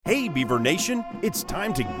Beaver Nation, it's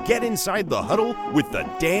time to get inside the huddle with the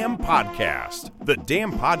Damn Podcast. The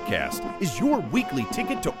Damn Podcast is your weekly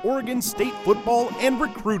ticket to Oregon State football and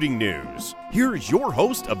recruiting news. Here's your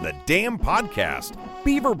host of the Damn Podcast,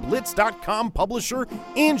 BeaverBlitz.com publisher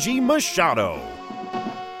Angie Machado.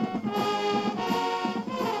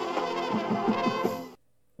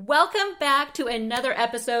 Welcome back to another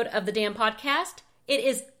episode of the Damn Podcast. It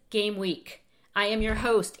is game week. I am your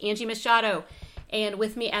host, Angie Machado, and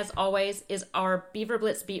with me, as always, is our Beaver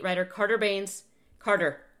Blitz beat writer, Carter Baines.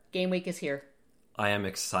 Carter, game week is here. I am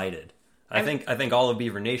excited. I think all of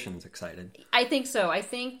Beaver Nation's excited. I think so. I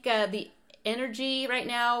think the energy right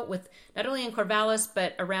now, with not only in Corvallis,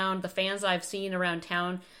 but around the fans I've seen around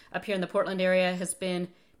town up here in the Portland area, has been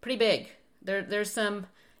pretty big. There's some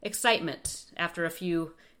excitement after a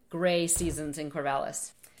few gray seasons in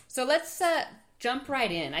Corvallis. So let's jump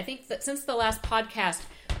right in. I think that since the last podcast,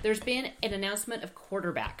 there's been an announcement of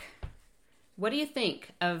quarterback. What do you think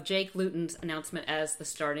of Jake Luton's announcement as the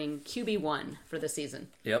starting QB1 for the season?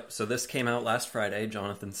 Yep, so this came out last Friday.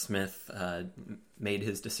 Jonathan Smith made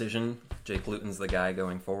his decision. Jake Luton's the guy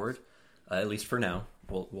going forward, at least for now.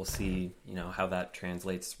 We'll see, how that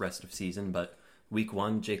translates rest of season, but week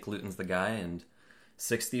one, Jake Luton's the guy, and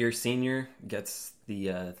sixth-year senior gets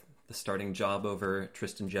the starting job over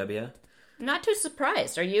Tristan Gebbia. Not too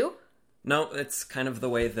surprised, are you? No, it's kind of the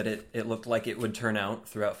way that it looked like it would turn out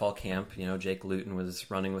throughout fall camp. Jake Luton was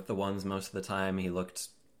running with the ones most of the time. He looked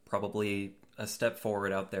probably a step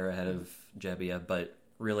forward out there ahead of Gebbia, but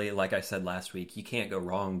really, like I said last week, you can't go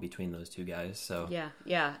wrong between those two guys. So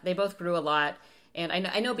Yeah, they both grew a lot. And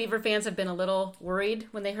I know Beaver fans have been a little worried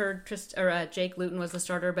when they heard Jake Luton was the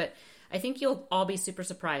starter, but I think you'll all be super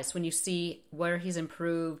surprised when you see where he's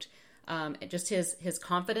improved. Just his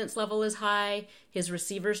confidence level is high. His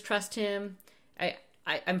receivers trust him.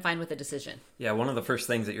 I'm fine with the decision. Yeah, one of the first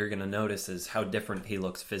things that you're going to notice is how different he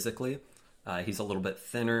looks physically. He's a little bit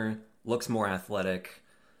thinner, looks more athletic,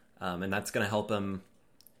 and that's going to help him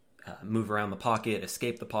move around the pocket,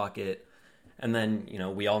 escape the pocket. And then,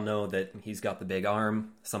 we all know that he's got the big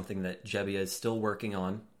arm, something that Gebbia is still working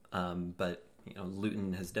on. But,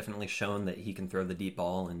 Luton has definitely shown that he can throw the deep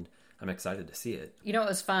ball, and I'm excited to see it. What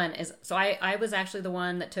was fun is, so I was actually the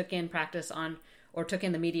one that took in practice took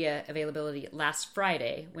in the media availability last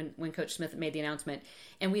Friday when Coach Smith made the announcement.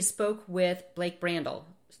 And we spoke with Blake Brandel,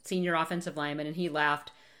 senior offensive lineman, and he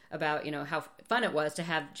laughed about, how fun it was to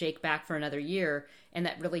have Jake back for another year, and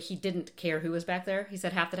that really he didn't care who was back there. He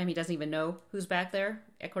said half the time he doesn't even know who's back there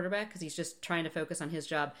at quarterback because he's just trying to focus on his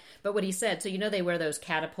job. But what he said, so they wear those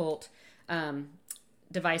catapult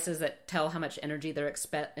devices that tell how much energy they're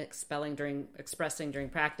expressing during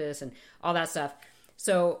practice and all that stuff.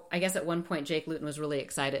 So I guess at one point Jake Luton was really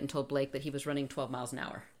excited and told Blake that he was running 12 miles an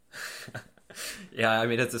hour. Yeah,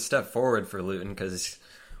 it's a step forward for Luton because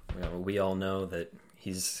we all know that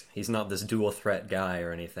he's not this dual threat guy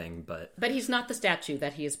or anything, but he's not the statue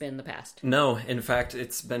that he has been in the past. No, in fact,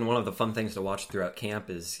 it's been one of the fun things to watch throughout camp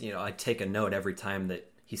is, I take a note every time that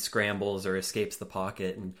he scrambles or escapes the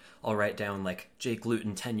pocket, and I'll write down like Jake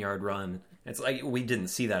Luton 10-yard run. It's like we didn't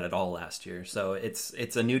see that at all last year, so it's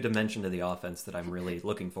a new dimension to the offense that I'm really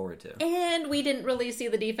looking forward to. And we didn't really see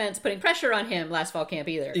the defense putting pressure on him last fall camp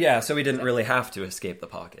either. Yeah, so we didn't really have to escape the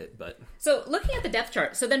pocket. But so looking at the depth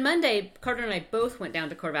chart, so then Monday, Carter and I both went down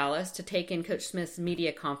to Corvallis to take in Coach Smith's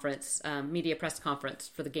media press conference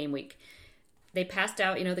for the game week. They passed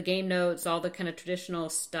out, the game notes, all the kind of traditional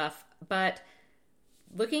stuff, but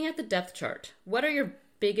looking at the depth chart, what are your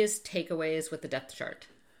biggest takeaways with the depth chart?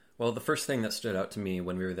 Well, the first thing that stood out to me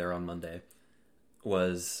when we were there on Monday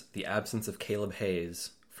was the absence of Caleb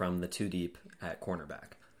Hayes from the two deep at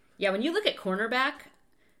cornerback. Yeah, when you look at cornerback,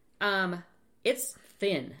 it's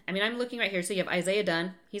thin. I'm looking right here. So you have Isaiah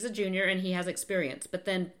Dunn. He's a junior and he has experience. But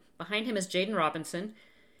then behind him is Jaden Robinson.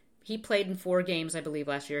 He played in 4 games, I believe,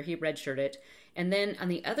 last year. He redshirted. And then on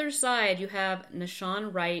the other side, you have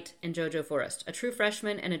Nashawn Wright and JoJo Forrest, a true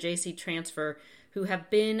freshman and a JC transfer who have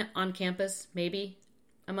been on campus maybe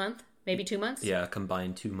a month, maybe 2 months. Yeah,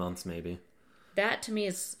 combined 2 months maybe. That to me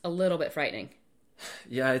is a little bit frightening.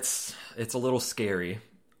 Yeah, it's a little scary,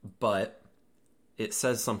 but it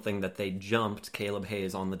says something that they jumped Caleb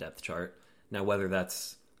Hayes on the depth chart. Now, whether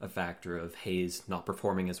that's a factor of Hayes not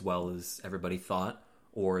performing as well as everybody thought,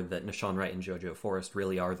 or that Nashawn Wright and JoJo Forrest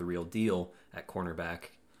really are the real deal at cornerback,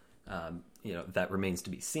 that remains to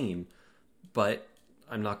be seen. But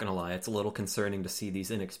I'm not going to lie, it's a little concerning to see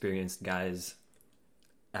these inexperienced guys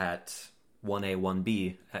at 1A,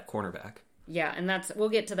 1B at cornerback. Yeah, and we'll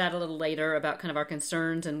get to that a little later about kind of our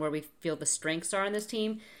concerns and where we feel the strengths are in this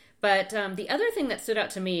team. But the other thing that stood out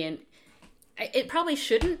to me, and It probably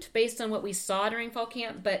shouldn't, based on what we saw during fall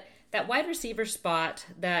camp, but that wide receiver spot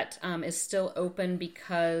that is still open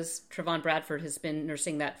because Trevon Bradford has been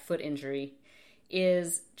nursing that foot injury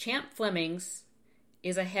is Champ Fleming's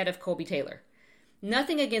is ahead of Colby Taylor.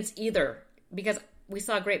 Nothing against either, because we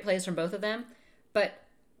saw great plays from both of them, but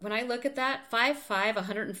when I look at that, 5'5",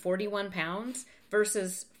 141 pounds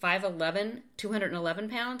versus 5'11", 211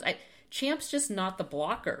 pounds, Champ's just not the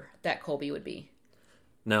blocker that Colby would be.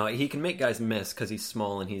 No, he can make guys miss because he's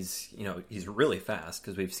small and he's really fast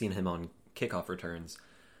because we've seen him on kickoff returns.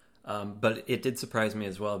 But it did surprise me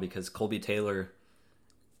as well because Colby Taylor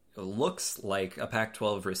looks like a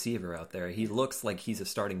Pac-12 receiver out there. He looks like he's a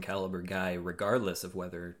starting caliber guy regardless of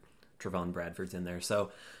whether Trevon Bradford's in there.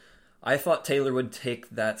 So I thought Taylor would take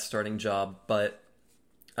that starting job, but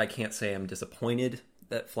I can't say I'm disappointed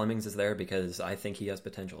that Flemings is there because I think he has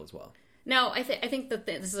potential as well. Now, I think that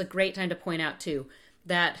this is a great time to point out, too,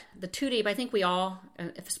 that the two deep, I think we all,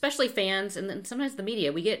 especially fans and then sometimes the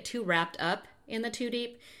media, we get too wrapped up in the two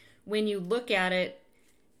deep. When you look at it,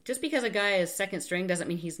 just because a guy is second string doesn't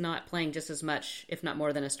mean he's not playing just as much, if not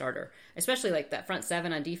more, than a starter. Especially like that front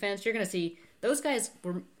seven on defense, you're going to see those guys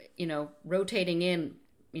were, rotating in,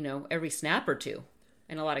 every snap or two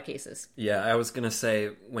in a lot of cases. Yeah, I was going to say,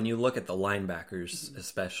 when you look at the linebackers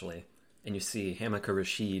especially, and you see Hamika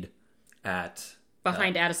Rashid at...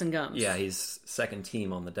 behind Addison Gums. Yeah, he's second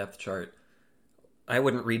team on the depth chart. I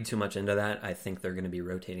wouldn't read too much into that. I think they're going to be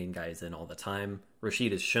rotating guys in all the time.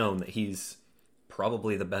 Rashid has shown that he's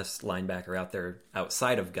probably the best linebacker out there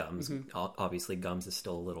outside of Gums. Obviously, Gums is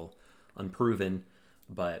still a little unproven,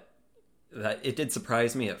 but it did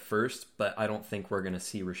surprise me at first, but I don't think we're going to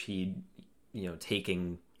see Rashid,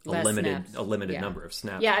 taking a limited number of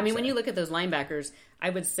snaps. Yeah, I mean, when you look at those linebackers, I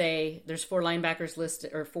would say there's 4 linebackers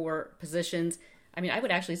listed, or 4 positions. I mean, I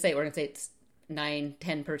would actually say, it's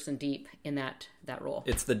 9-10 person deep in that role.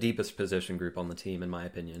 It's the deepest position group on the team, in my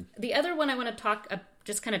opinion. The other one I want to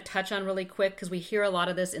just kind of touch on really quick, because we hear a lot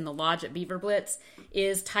of this in the Lodge at Beaver Blitz,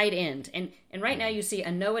 is tight end. And right now you see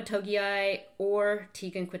a Noah Togiai or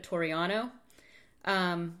Tegan Quitoriano.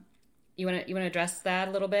 You want to address that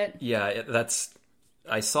a little bit? Yeah,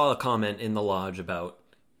 I saw a comment in the Lodge about,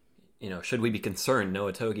 should we be concerned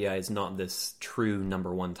Noah Togiai is not this true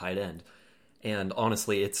number 1 tight end? And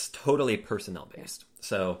honestly, it's totally personnel-based.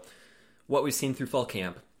 So what we've seen through fall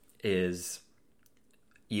camp is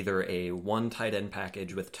either a 1 tight end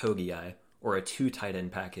package with Togiai or a 2 tight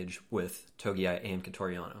end package with Togiai and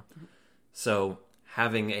Quitoriano. Mm-hmm. So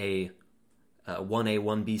having a 1A,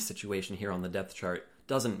 1B situation here on the depth chart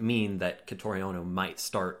doesn't mean that Quitoriano might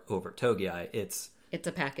start over Togiai. It's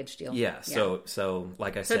a package deal. Yeah. So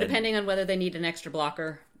like I said... So depending on whether they need an extra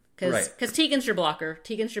blocker... Because Tegan's your blocker.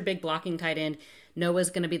 Tegan's your big blocking tight end.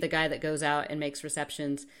 Noah's going to be the guy that goes out and makes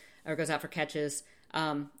receptions or goes out for catches.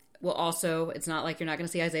 It's not like you're not going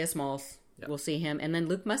to see Isaiah Smalls. Yep. We'll see him. And then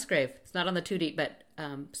Luke Musgrave. It's not on the 2 deep, but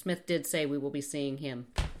Smith did say we will be seeing him.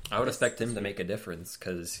 I would expect him to make a difference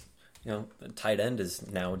because, the tight end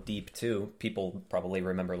is now deep too. People probably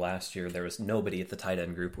remember last year there was nobody at the tight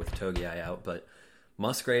end group with Togiai out, but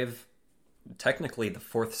Musgrave, technically the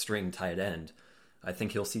 4th string tight end, I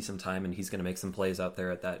think he'll see some time, and he's going to make some plays out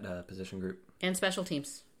there at that position group. And special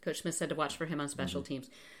teams. Coach Smith said to watch for him on special teams.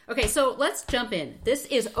 Okay, so let's jump in. This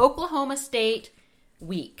is Oklahoma State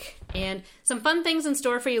week, and some fun things in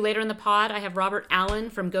store for you later in the pod. I have Robert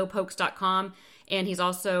Allen from GoPokes.com, and he's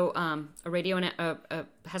also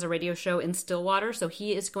has a radio show in Stillwater, so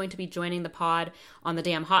he is going to be joining the pod on the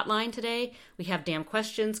Damn Hotline today. We have Damn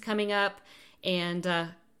Questions coming up,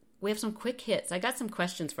 and... we have some quick hits. I got some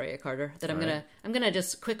questions for you, Carter, that I'm gonna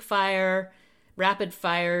just rapid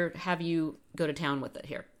fire, have you go to town with it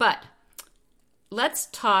here. But let's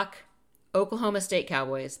talk Oklahoma State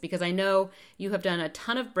Cowboys, because I know you have done a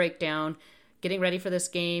ton of breakdown getting ready for this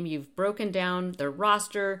game. You've broken down their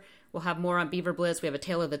roster. We'll have more on Beaver Blitz. We have a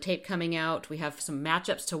Tale of the Tape coming out. We have some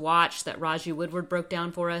matchups to watch that Raju Woodward broke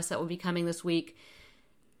down for us that will be coming this week.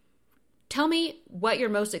 Tell me what you're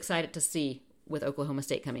most excited to see with Oklahoma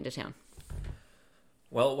State coming to town.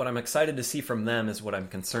 Well, what I'm excited to see from them is what I'm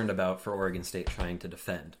concerned about for Oregon State trying to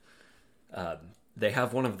defend. They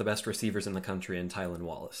have one of the best receivers in the country in Tylan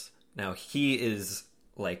Wallace. Now, he is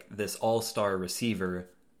like this all-star receiver,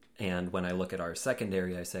 and when I look at our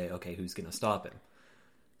secondary, I say, okay, who's going to stop him?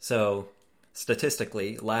 So,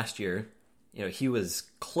 statistically, last year, he was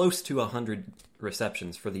close to 100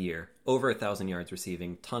 receptions for the year, over 1,000 yards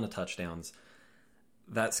receiving, ton of touchdowns.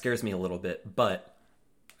 That scares me a little bit, but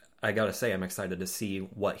I gotta say I'm excited to see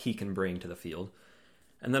what he can bring to the field.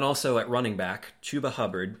 And then also at running back, Chuba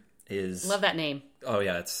Hubbard is... Love that name. Oh,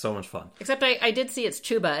 yeah, it's so much fun. Except I did see it's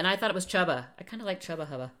Chuba, and I thought it was Chubba. I kind of like Chubba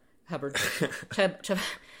Hubbard. Chubba.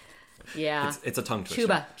 Yeah. It's a tongue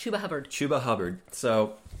twister. Chuba Hubbard. Chuba Hubbard.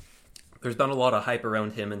 So there's been a lot of hype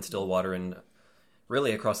around him in Stillwater and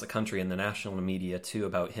really across the country and the national media, too,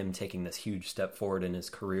 about him taking this huge step forward in his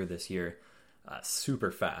career this year.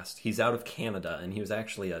 Super fast. He's out of Canada, and he was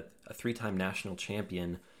actually a 3-time national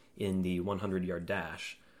champion in the 100-yard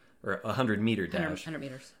dash, or 100-meter dash. 100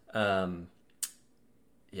 meters.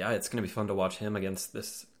 Yeah, it's going to be fun to watch him against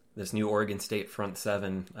this new Oregon State front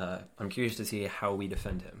seven. I'm curious to see how we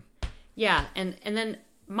defend him. Yeah, and then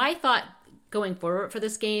my thought going forward for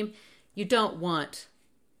this game, you don't want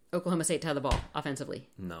Oklahoma State to have the ball offensively.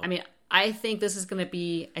 No. I mean, I think this is going to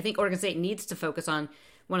be... I think Oregon State needs to focus on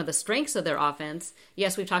one of the strengths of their offense.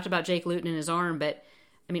 Yes, we've talked about Jake Luton and his arm, but,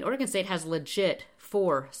 I mean, Oregon State has legit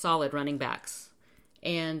 4 solid running backs.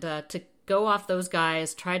 And to go off those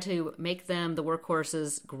guys, try to make them the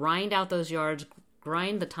workhorses, grind out those yards,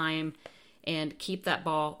 grind the time, and keep that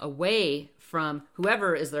ball away from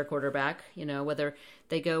whoever is their quarterback, whether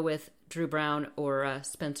they go with Drew Brown or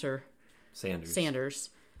Spencer Sanders.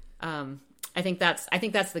 I think that's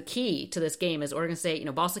the key to this game is Oregon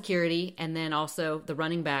State, ball security, and then also the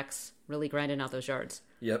running backs really grinding out those yards.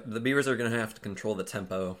 Yep, the Beavers are going to have to control the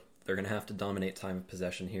tempo. They're going to have to dominate time of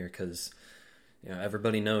possession here because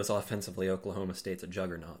everybody knows offensively Oklahoma State's a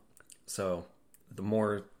juggernaut. So the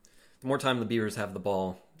more time the Beavers have the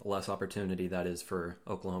ball, the less opportunity that is for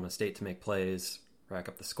Oklahoma State to make plays, rack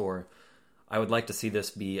up the score. I would like to see this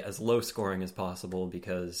be as low scoring as possible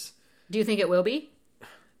because... Do you think it will be?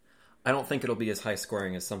 I don't think it'll be as high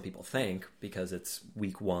scoring as some people think because it's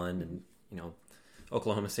week 1 and,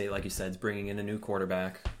 Oklahoma State, like you said, is bringing in a new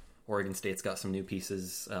quarterback. Oregon State's got some new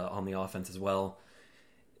pieces on the offense as well.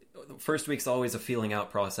 First week's always a feeling out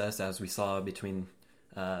process, as we saw between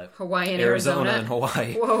Hawaii and Arizona and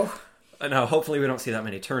Hawaii. Whoa. Now, hopefully we don't see that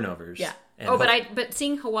many turnovers. Yeah. And but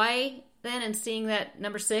seeing Hawaii then and seeing that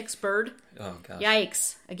number 6 Bird. Oh gosh.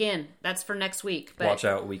 Yikes! Again, that's for next week. But watch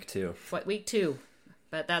out, week 2. Week 2?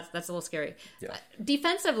 But that's a little scary. Yeah.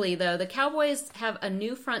 Defensively, though, the Cowboys have a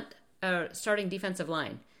new starting defensive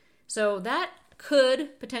line, so that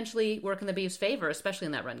could potentially work in the Beavs' favor, especially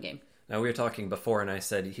in that run game. Now we were talking before, and I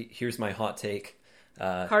said, "Here's my hot take."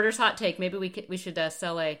 Carter's hot take. Maybe we should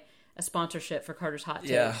sell a sponsorship for Carter's hot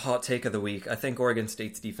take. Yeah, hot take of the week. I think Oregon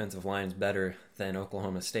State's defensive line is better than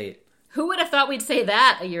Oklahoma State. Who would have thought we'd say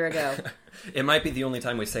that a year ago? It might be the only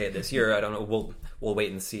time we say it this year. I don't know. We'll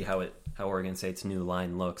wait and see how Oregon State's new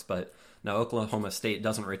line looks. But now Oklahoma State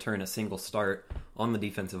doesn't return a single start on the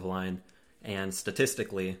defensive line, and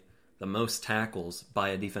statistically, the most tackles by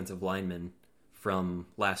a defensive lineman from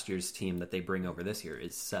last year's team that they bring over this year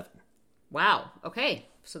is 7. Wow. Okay.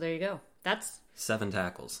 So there you go. That's 7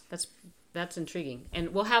 tackles. That's intriguing.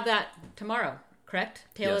 And we'll have that tomorrow, correct?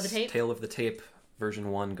 Tail of the tape? Tail of the tape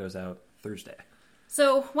version 1 goes out Thursday.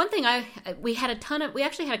 So one thing we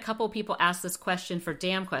actually had a couple people ask this question for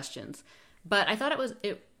damn questions, but I thought it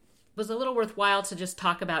was a little worthwhile to just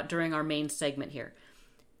talk about during our main segment here.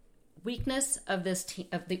 Weakness of this team,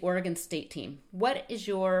 of the Oregon State team. What is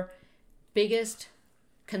your biggest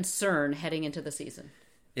concern heading into the season?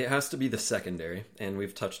 It has to be the secondary, and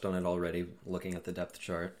we've touched on it already looking at the depth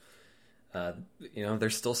chart.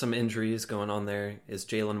 There's still some injuries going on there. Is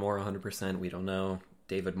Jalen Moore 100%? We don't know.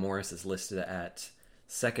 David Morris is listed at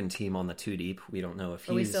second team on the 2 deep. We don't know if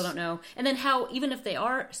we still don't know. And then how, even if they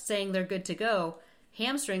are saying they're good to go,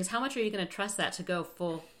 hamstrings, how much are you going to trust that to go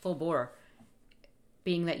full bore,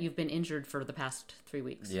 being that you've been injured for the past 3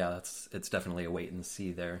 weeks? Yeah, it's definitely a wait and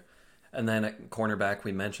see there. And then at cornerback,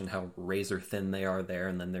 we mentioned how razor thin they are there,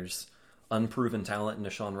 and then there's unproven talent in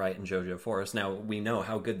Deshaun Wright and JoJo Forrest. Now, we know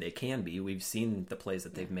how good they can be. We've seen the plays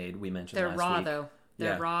that they've made. We mentioned they're last raw, week. though.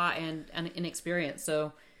 They're raw and inexperienced,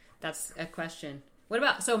 so that's a question. What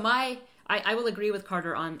about, I will agree with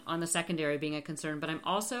Carter on the secondary being a concern, but I'm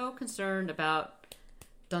also concerned about,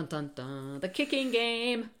 the kicking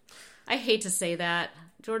game. I hate to say that.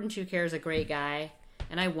 Jordan Schuker is a great guy,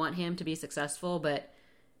 and I want him to be successful, but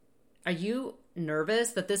are you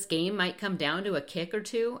nervous that this game might come down to a kick or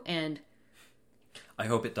two? And I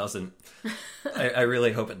hope it doesn't. I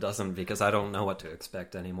really hope it doesn't, because I don't know what to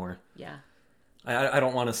expect anymore. Yeah. I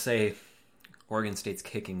don't want to say Oregon State's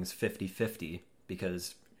kicking's 50-50,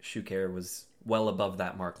 because Schuker was well above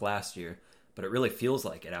that mark last year, but it really feels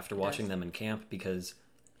like it after watching them in camp, because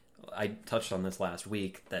I touched on this last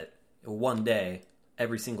week that one day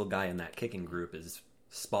every single guy in that kicking group is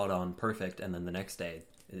spot on perfect, and then the next day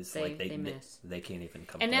is they miss. They can't even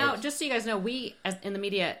come. And close. now, just so you guys know, we as in the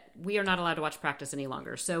media, we are not allowed to watch practice any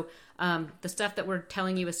longer. So the stuff that we're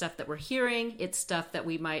telling you is stuff that we're hearing. It's stuff that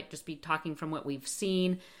we might just be talking from what we've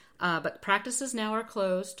seen. But practices now are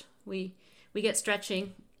closed. We get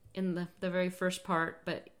stretching in the very first part,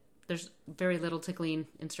 but there's very little tickling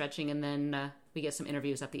and stretching, and then we get some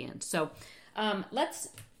interviews at the end. So let's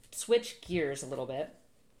switch gears a little bit.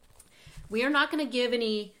 We are not going to give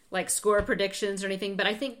any score predictions or anything, but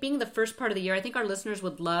I think being the first part of the year, I think our listeners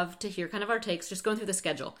would love to hear kind of our takes, just going through the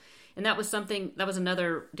schedule. And that was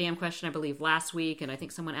another damn question, I believe, last week, and I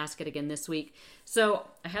think someone asked it again this week. So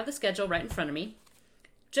I have the schedule right in front of me.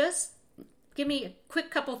 Just give me a quick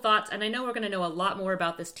couple thoughts, and I know we're going to know a lot more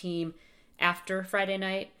about this team after Friday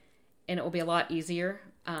night, and it will be a lot easier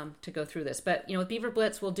to go through this. But, with Beaver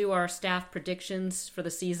Blitz, we'll do our staff predictions for the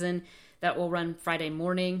season. That will run Friday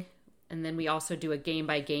morning, and then we also do a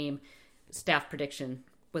game-by-game staff prediction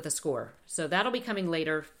with a score. So that'll be coming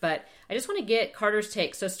later, but I just want to get Carter's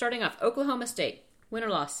take. So starting off, Oklahoma State, win or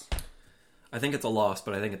loss? I think it's a loss,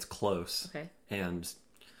 but I think it's close. Okay. And,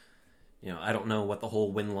 I don't know what the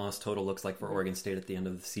whole win-loss total looks like for Oregon State at the end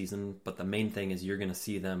of the season, but the main thing is you're going to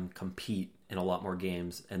see them compete in a lot more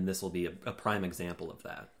games, and this will be a prime example of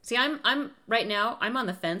that. See, I'm right now, I'm on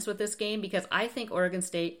the fence with this game because I think Oregon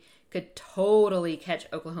State could totally catch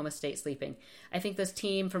Oklahoma State sleeping. I think this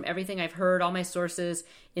team, from everything I've heard, all my sources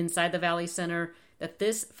inside the Valley Center, that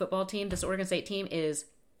this football team, this Oregon State team, is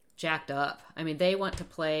jacked up. I mean, they want to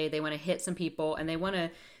play, they want to hit some people, and they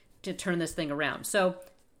want to turn this thing around. So,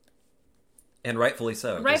 and rightfully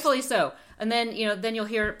so. Rightfully so. And then, then you'll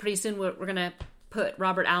hear pretty soon we're going to put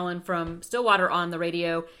Robert Allen from Stillwater on the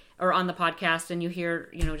radio or on the podcast, and you hear,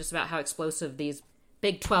 just about how explosive these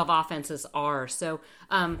Big 12 offenses are. So,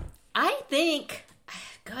 I think,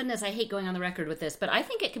 goodness, I hate going on the record with this, but I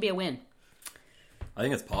think it could be a win. I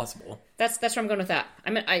think it's possible. That's where I'm going with that.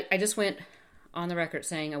 I just went on the record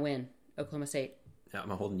saying a win, Oklahoma State. Yeah, I'm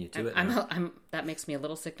holding you to it. That makes me a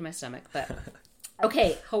little sick to my stomach. But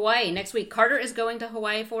okay, Hawaii next week. Carter is going to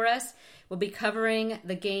Hawaii for us. We'll be covering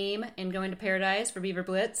the game and going to Paradise for Beaver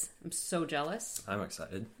Blitz. I'm so jealous. I'm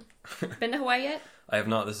excited. Been to Hawaii yet? I have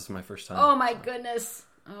not. This is my first time. Oh my goodness.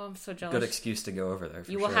 Oh, I'm so jealous. Good excuse to go over there.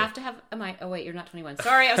 You will have to have a Mai. Oh wait, you're not 21.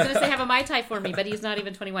 Sorry, I was going to say have a Mai Tai for me, but he's not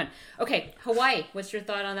even 21. Okay, Hawaii. What's your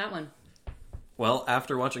thought on that one? Well,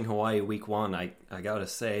 after watching Hawaii week 1, I gotta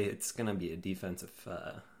say it's going to be a defensive.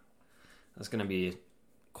 It's going to be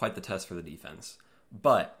quite the test for the defense.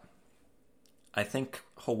 But I think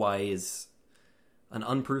Hawaii is an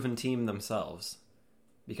unproven team themselves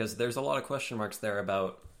because there's a lot of question marks there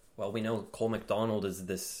about. Well, we know Cole McDonald is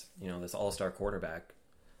this all-star quarterback.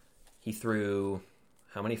 He threw,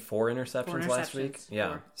 how many? 4 interceptions last week? Yeah.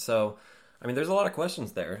 4. So, there's a lot of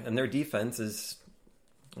questions there. And their defense is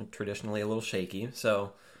traditionally a little shaky.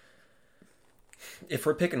 So, if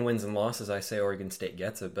we're picking wins and losses, I say Oregon State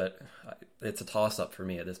gets it. But it's a toss-up for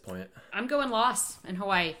me at this point. I'm going loss in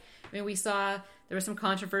Hawaii. We saw there was some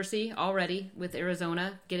controversy already with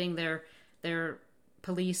Arizona getting their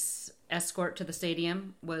police escort to the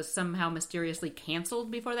stadium was somehow mysteriously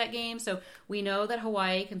canceled before that game. So we know that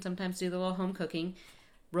Hawaii can sometimes do the little home cooking.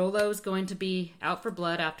 Rolo's going to be out for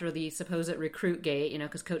blood after the supposed recruit gate,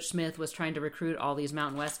 because Coach Smith was trying to recruit all these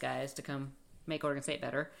Mountain West guys to come make Oregon State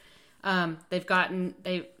better.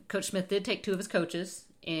 Coach Smith did take 2 of his coaches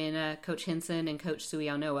in Coach Hinson and Coach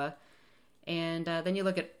Suianoa. And then you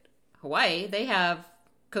look at Hawaii, they have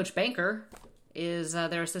Coach Banker is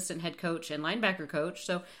their assistant head coach and linebacker coach.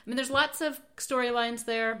 So, there's lots of storylines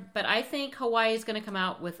there, but I think Hawaii is going to come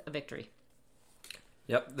out with a victory.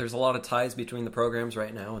 Yep, there's a lot of ties between the programs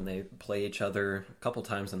right now, and they play each other a couple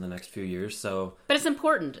times in the next few years. So, but it's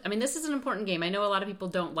important. This is an important game. I know a lot of people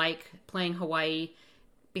don't like playing Hawaii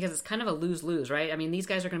because it's kind of a lose-lose, right? These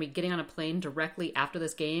guys are going to be getting on a plane directly after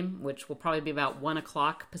this game, which will probably be about 1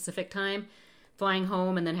 o'clock Pacific time, flying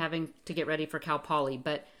home and then having to get ready for Cal Poly.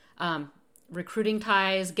 But recruiting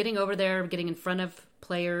ties, getting over there, getting in front of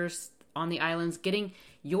players on the islands, getting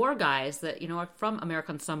your guys that are from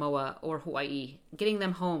American Samoa or Hawaii, getting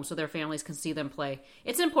them home so their families can see them play.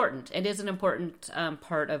 It's important. It is an important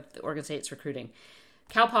part of the Oregon State's recruiting.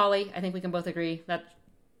 Cal Poly, I think we can both agree that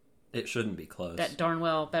it shouldn't be close. That darn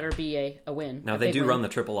well better be a win. Now they do run the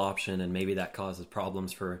triple option, and maybe that causes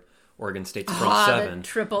problems for Oregon State's front 7. The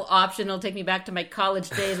triple option will take me back to my college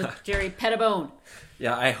days with Jerry Pettibone.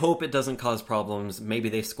 Yeah, I hope it doesn't cause problems. Maybe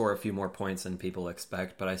they score a few more points than people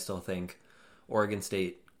expect, but I still think Oregon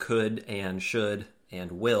State could and should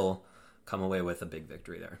and will come away with a big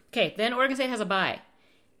victory there. Okay, then Oregon State has a bye.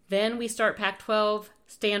 Then we start Pac-12.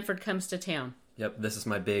 Stanford comes to town. Yep, this is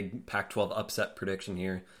my big Pac-12 upset prediction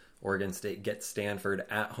here. Oregon State gets Stanford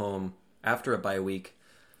at home after a bye week,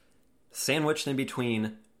 sandwiched in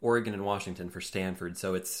between Oregon and Washington for Stanford.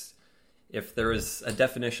 So if there is a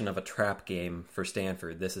definition of a trap game for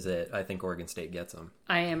Stanford, this is it. I think Oregon State gets them.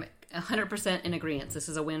 I am 100% in agreement. This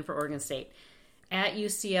is a win for Oregon State. At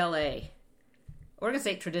UCLA, Oregon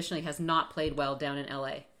State traditionally has not played well down in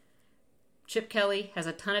LA. Chip Kelly has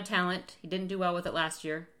a ton of talent. He didn't do well with it last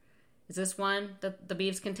year. Is this one that the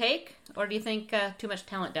Beavs can take? Or do you think too much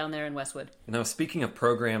talent down there in Westwood? Now, speaking of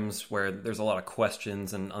programs where there's a lot of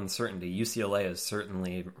questions and uncertainty, UCLA is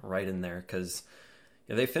certainly right in there because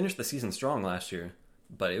they finished the season strong last year,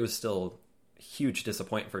 but it was still huge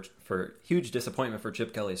disappointment for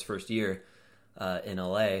Chip Kelly's first year in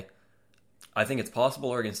LA. I think it's possible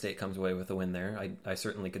Oregon State comes away with a win there. I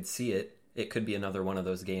certainly could see it. It could be another one of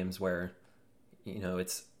those games where,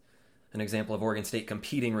 it's an example of Oregon State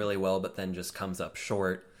competing really well, but then just comes up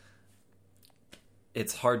short.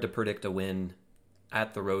 It's hard to predict a win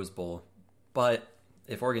at the Rose Bowl, but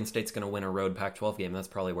if Oregon State's going to win a road Pac-12 game, that's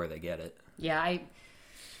probably where they get it. Yeah,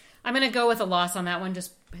 I'm going to go with a loss on that one.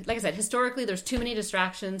 Just like I said, historically, there's too many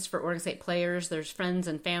distractions for Oregon State players. There's friends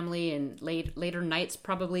and family and later nights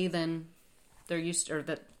probably than they're used to, or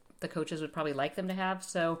that the coaches would probably like them to have.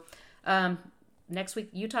 So next week,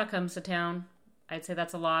 Utah comes to town. I'd say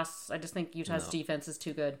that's a loss. I just think Utah's defense is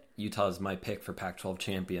too good. Utah's my pick for Pac-12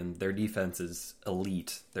 champion. Their defense is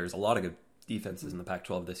elite. There's a lot of good defenses in the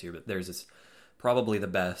Pac-12 this year, but theirs is probably the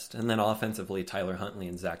best. And then offensively, Tyler Huntley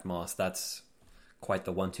and Zach Moss. That's quite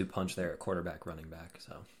the 1-2 punch there at quarterback, running back.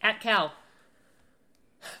 So at Cal.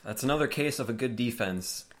 That's another case of a good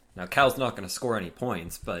defense. Now, Cal's not going to score any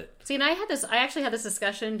points, but... See, and I actually had this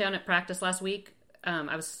discussion down at practice last week.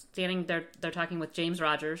 I was standing there, they're talking with James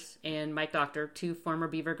Rogers and Mike Doctor, two former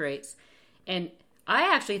Beaver greats. And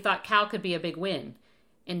I actually thought Cal could be a big win.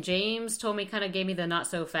 And James told me, kind of gave me the not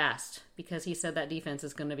so fast, because he said that defense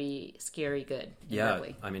is going to be scary good. Yeah,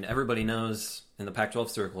 I mean, everybody knows in the Pac-12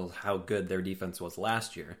 circles how good their defense was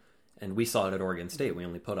last year. And we saw it at Oregon State. We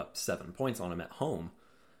only put up 7 points on them at home.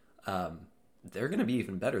 They're going to be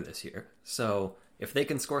even better this year. So if they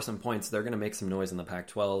can score some points, they're going to make some noise in the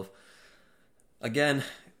Pac-12. Again,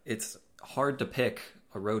 it's hard to pick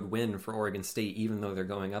a road win for Oregon State, even though they're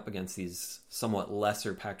going up against these somewhat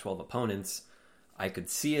lesser Pac-12 opponents. I could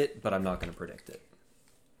see it, but I'm not going to predict it.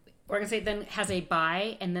 Oregon State then has a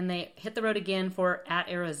bye, and then they hit the road again for at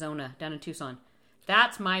Arizona down in Tucson.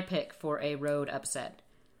 That's my pick for a road upset.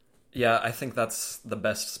 Yeah, I think that's the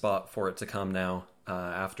best spot for it to come now,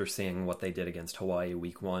 after seeing what they did against Hawaii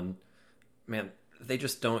week 1. Man, they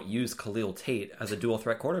just don't use Khalil Tate as a dual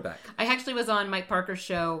threat quarterback. I actually was on Mike Parker's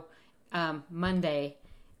show Monday,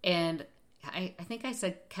 and I think I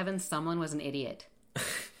said Kevin Sumlin was an idiot.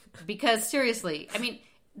 Because seriously, I mean,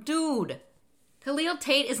 dude, Khalil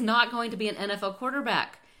Tate is not going to be an NFL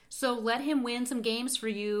quarterback. So let him win some games for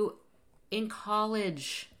you in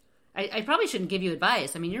college. I probably shouldn't give you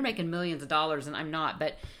advice. I mean, you're making millions of dollars and I'm not.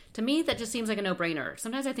 But to me, that just seems like a no-brainer.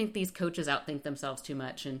 Sometimes I think these coaches outthink themselves too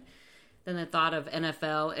much. And then the thought of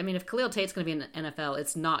NFL. I mean, if Khalil Tate's going to be in the NFL,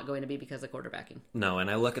 it's not going to be because of quarterbacking. No,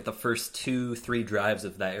 and I look at the first 2-3 drives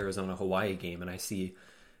of that Arizona-Hawaii game, and I see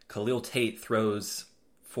Khalil Tate throws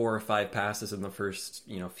 4 or 5 passes in the first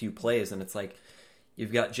few plays, and it's like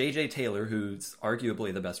you've got J.J. Taylor, who's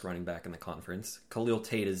arguably the best running back in the conference. Khalil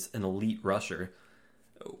Tate is an elite rusher.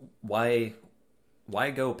 Why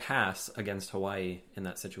go pass against Hawaii in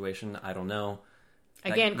that situation? I don't know.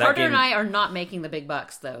 Again, Carter and I are not making the big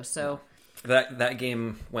bucks, though, so... That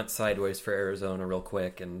game went sideways for Arizona real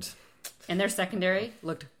quick, and their secondary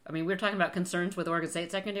looked... I mean, we were talking about concerns with Oregon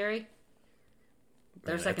State secondary.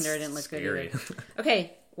 Their secondary didn't look scary. good either.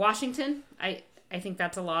 Okay, Washington. I think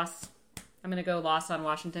that's a loss. I'm going to go loss on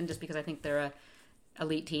Washington just because I think they're a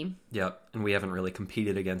elite team. Yep, and we haven't really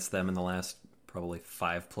competed against them in the last probably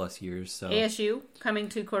 5+ years. So ASU coming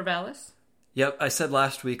to Corvallis. Yep, I said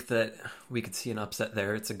last week that we could see an upset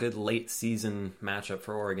there. It's a good late season matchup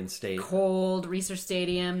for Oregon State. Cold, Reser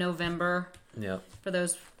Stadium, November. Yep. For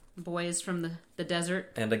those boys from the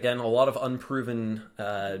desert. And again, a lot of unproven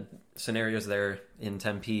scenarios there in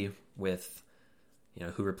Tempe with,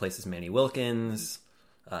 who replaces Manny Wilkins,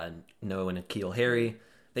 Noah and N'Keal Harry.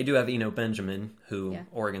 They do have Eno Benjamin, who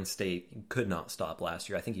Oregon State could not stop last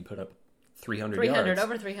year. I think he put up 300 yards.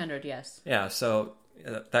 Over 300, yes. Yeah, so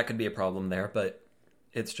that could be a problem there, but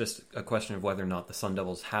it's just a question of whether or not the Sun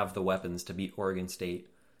Devils have the weapons to beat Oregon State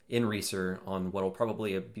in Reser on what will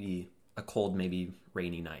probably be a cold, maybe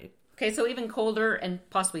rainy night. Okay, so even colder and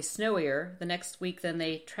possibly snowier. The next week, then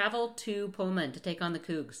they travel to Pullman to take on the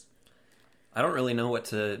Cougs. I don't really know what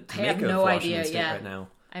to I make have of no Washington idea. State Yeah, right now.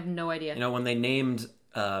 I have no idea. When they named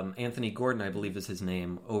Anthony Gordon, I believe is his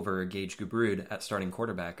name, over Gage Gubrud at starting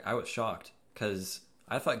quarterback, I was shocked because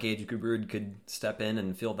I thought Gage Gubrud could step in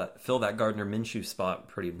and fill that Gardner Minshew spot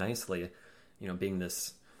pretty nicely. Being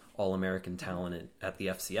this All-American talent at the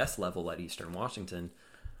FCS level at Eastern Washington.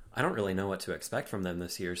 I don't really know what to expect from them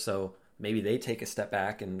this year, so maybe they take a step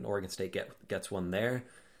back and Oregon State gets one there.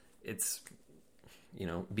 It's,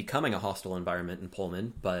 becoming a hostile environment in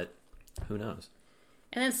Pullman, but who knows?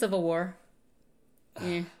 And then Civil War.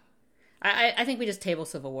 Yeah. I think we just table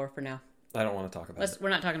Civil War for now. I don't want to talk about it. We're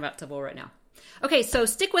not talking about Civil War right now. Okay, so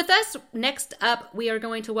stick with us. Next up, we are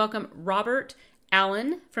going to welcome Robert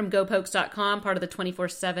Allen from GoPokes.com, part of the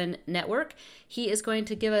 24/7 network. He is going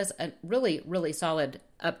to give us a really, really solid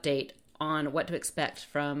update on what to expect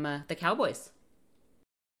from the Cowboys.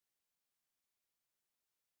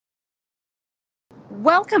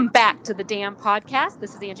 Welcome back to the Damn Podcast.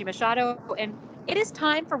 This is Angie Machado, and it is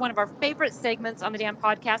time for one of our favorite segments on the Damn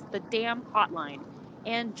Podcast, the Damn Hotline.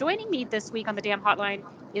 And joining me this week on the Damn Hotline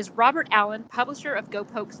is Robert Allen, publisher of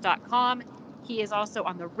GoPokes.com. He is also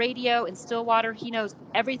on the radio in Stillwater. He knows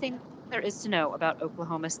everything there is to know about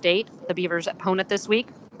Oklahoma State, the Beavers' opponent this week.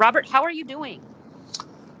 Robert, how are you doing?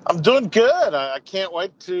 I'm doing good. I can't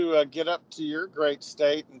wait to get up to your great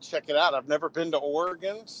state and check it out. I've never been to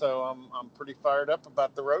Oregon, so I'm pretty fired up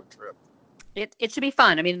about the road trip. It should be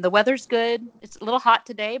fun. I mean, the weather's good. It's a little hot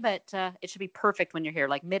today, but it should be perfect when you're here,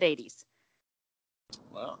 like mid-80s.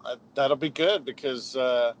 Well, that'll be good because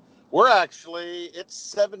it's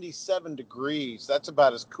 77 degrees. That's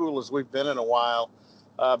about as cool as we've been in a while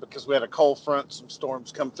because we had a cold front, some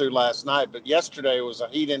storms come through last night. But yesterday was a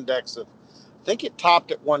heat index of, I think it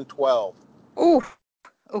topped at 112. Ooh,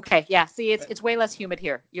 okay. Yeah, see, it's way less humid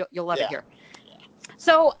here. You'll love it here. Yeah.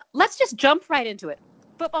 So let's just jump right into it.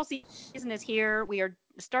 Football season is here. We are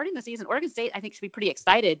starting the season. Oregon State, I think, should be pretty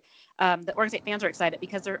excited. The Oregon State fans are excited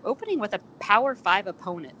because they're opening with a Power 5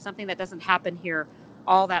 opponent, something that doesn't happen here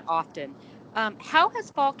all that often. How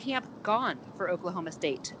has fall camp gone for Oklahoma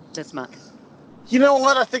State this month? You know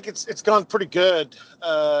what? I think it's gone pretty good.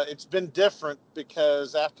 It's been different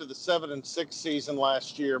because after the 7-6 season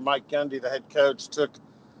last year, Mike Gundy, the head coach,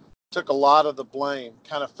 took a lot of the blame,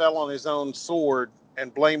 kind of fell on his own sword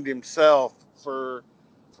and blamed himself for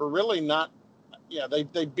really not. Yeah,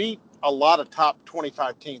 they beat a lot of top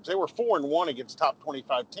 25 teams. They were 4-1 against top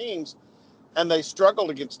 25 teams, and they struggled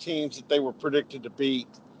against teams that they were predicted to beat.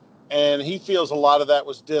 And he feels a lot of that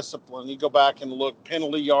was discipline. You go back and look,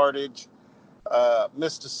 penalty yardage,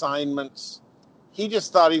 missed assignments. He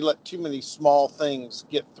just thought he let too many small things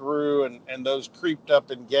get through, and those creeped up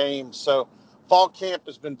in games. So fall camp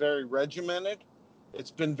has been very regimented.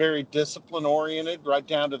 It's been very discipline-oriented, right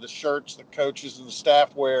down to the shirts that coaches and the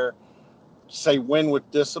staff wear say win with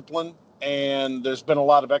discipline. And there's been a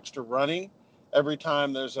lot of extra running. Every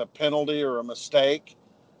time there's a penalty or a mistake,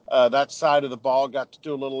 that side of the ball got to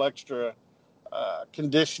do a little extra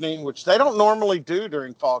conditioning, which they don't normally do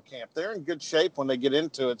during fall camp. They're in good shape when they get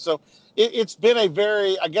into it. So it's been a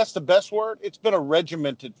very, I guess the best word, it's been a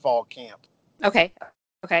regimented fall camp. Okay.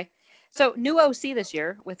 So new OC this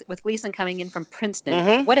year with Gleason coming in from Princeton.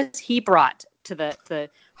 Mm-hmm. What has he brought to the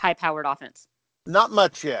high-powered offense? Not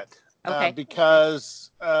much yet. Okay.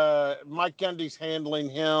 Because Mike Gundy's handling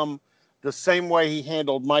him the same way he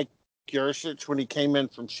handled Mike Yurcich when he came in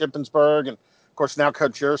from Shippensburg. And, of course, now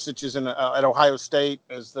Coach Yurcich is at Ohio State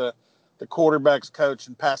as the quarterback's coach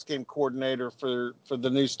and pass game coordinator for the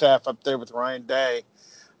new staff up there with Ryan Day.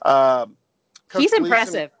 He's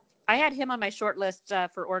impressive. I had him on my short list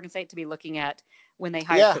for Oregon State to be looking at when they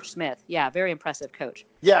hired Coach Smith. Yeah, very impressive coach.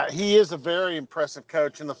 Yeah, he is a very impressive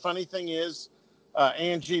coach. And the funny thing is,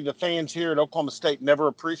 Angie, the fans here at Oklahoma State never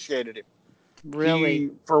appreciated him.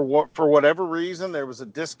 Really? For whatever reason, there was a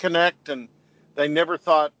disconnect, and they never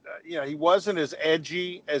thought, he wasn't as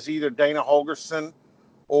edgy as either Dana Holgerson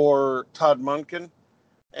or Todd Monken.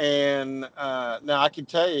 And now I can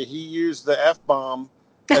tell you, he used the F-bomb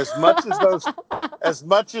as much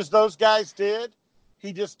as those guys did.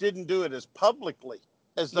 He just didn't do it as publicly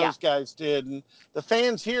as those guys did. And the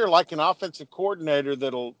fans here like an offensive coordinator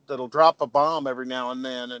that'll drop a bomb every now and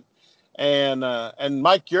then. And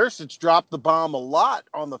Mike Yurcich dropped the bomb a lot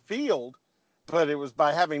on the field, but it was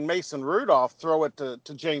by having Mason Rudolph throw it to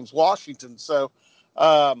James Washington. So,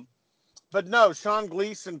 but no, Sean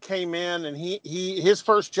Gleason came in, and his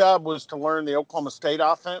first job was to learn the Oklahoma State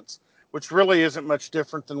offense, which really isn't much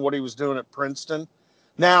different than what he was doing at Princeton.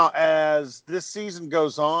 Now, as this season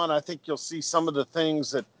goes on, I think you'll see some of the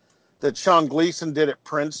things that Sean Gleason did at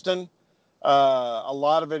Princeton A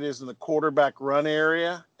lot of it is in the quarterback run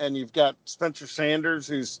area, and you've got Spencer Sanders,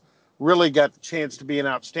 who's really got the chance to be an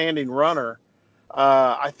outstanding runner.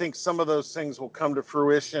 I think some of those things will come to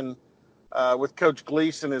fruition with Coach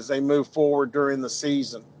Gleason as they move forward during the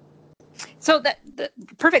season. So the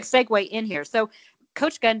perfect segue in here. So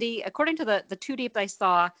Coach Gundy, according to the two deep I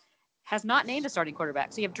saw, has not named a starting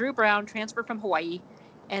quarterback. So you have Drew Brown, transfer from Hawaii,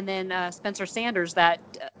 and then Spencer Sanders, that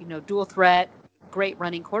dual threat, great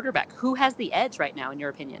running quarterback. Who has the edge right now, in your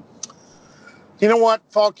opinion? You know what?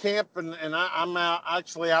 Fall camp, and I'm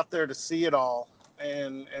actually out there to see it all,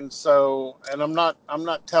 and I'm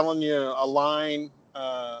not telling you a line.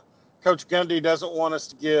 Coach Gundy doesn't want us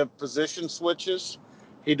to give position switches.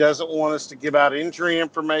 He doesn't want us to give out injury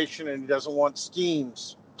information, and he doesn't want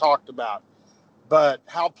schemes talked about. But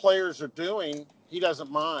how players are doing, he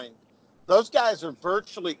doesn't mind. Those guys are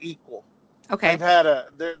virtually equal. Okay. They've had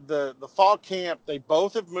the fall camp. They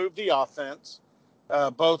both have moved the offense.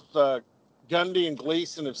 Both Gundy and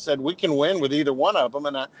Gleason have said we can win with either one of them,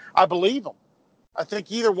 and I believe them. I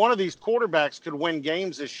think either one of these quarterbacks could win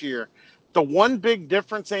games this year. The one big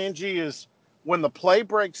difference, Angie, is when the play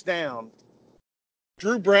breaks down,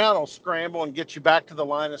 Drew Brown will scramble and get you back to the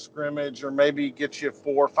line of scrimmage, or maybe get you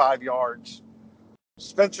 4 or 5 yards.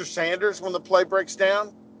 Spencer Sanders, when the play breaks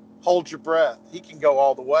down, hold your breath. He can go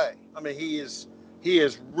all the way. I mean, he is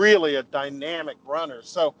really a dynamic runner.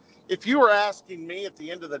 So if you were asking me at the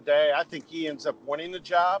end of the day, I think he ends up winning the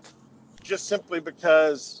job, just simply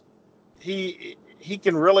because he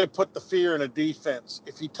can really put the fear in a defense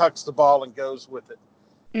if he tucks the ball and goes with it.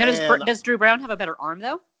 Now, does Drew Brown have a better arm,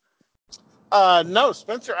 though? No,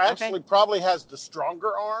 Spencer actually probably has the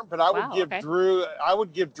stronger arm, but I would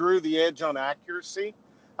give Drew the edge on accuracy.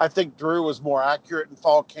 I think Drew was more accurate in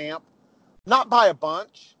fall camp, not by a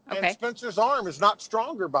bunch. Okay. And Spencer's arm is not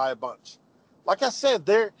stronger by a bunch. Like I said,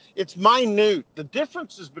 it's minute. The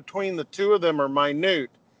differences between the two of them are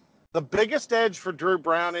minute. The biggest edge for Drew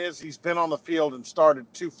Brown is he's been on the field and started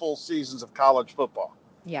 2 full seasons of college football.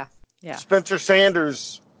 Yeah. Spencer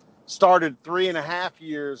Sanders started 3.5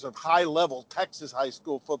 years of high-level Texas high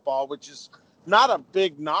school football, which is not a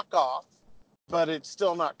big knockoff, but it's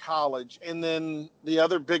still not college. And then the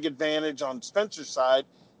other big advantage on Spencer's side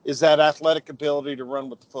is that athletic ability to run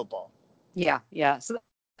with the football. Yeah. So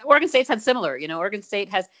Oregon State's had similar. Oregon State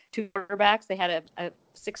has 2 quarterbacks. They had a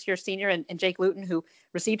 6-year senior and Jake Luton, who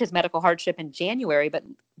received his medical hardship in January, but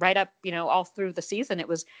right up, all through the season, it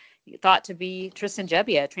was thought to be Tristan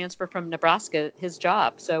Gebbia, transfer from Nebraska, his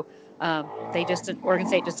job. So Oregon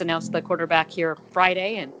State just announced the quarterback here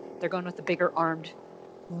Friday, and they're going with the bigger armed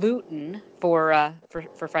Luton for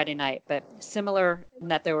Friday night, but similar in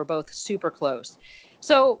that they were both super close.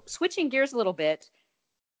 So switching gears a little bit,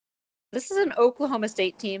 this is an Oklahoma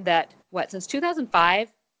State team that, since 2005,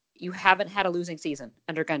 you haven't had a losing season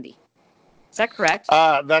under Gundy. Is that correct?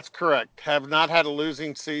 That's correct. Have not had a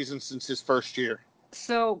losing season since his first year.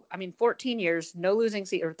 So, 14 years, no losing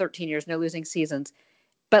or 13 years, no losing seasons.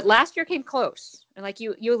 But last year came close. And like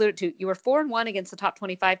you alluded to, you were 4-1 against the top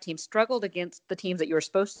 25 teams, struggled against the teams that you were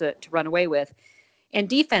supposed to run away with. And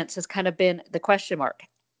defense has kind of been the question mark.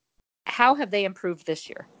 How have they improved this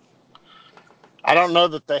year? I don't know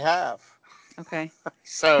that they have. Okay.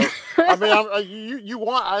 So,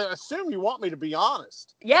 I assume you want me to be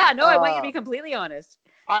honest. Yeah, no, I want you to be completely honest.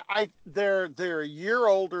 They're a year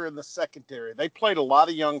older in the secondary. They played a lot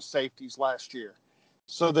of young safeties last year.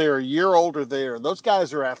 So they're a year older there. Those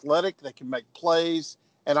guys are athletic. They can make plays,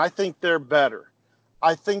 and I think they're better.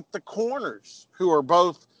 I think the corners, who are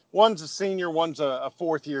both, one's a senior, one's a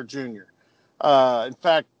 4th-year junior. In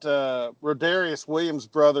fact, Rodarius Williams'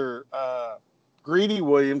 brother, Greedy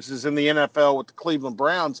Williams, is in the NFL with the Cleveland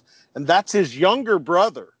Browns, and that's his younger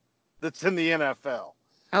brother that's in the NFL.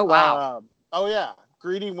 Oh, wow. Yeah.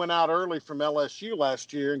 Greedy went out early from LSU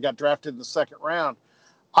last year and got drafted in the 2nd round.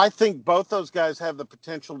 I think both those guys have the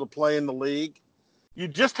potential to play in the league. You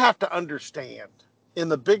just have to understand, in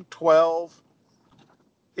the Big 12,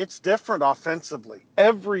 it's different offensively.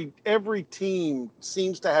 Every team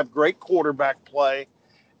seems to have great quarterback play,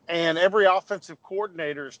 and every offensive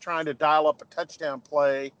coordinator is trying to dial up a touchdown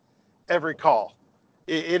play every call.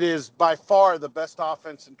 It is by far the best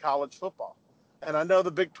offense in college football. And I know the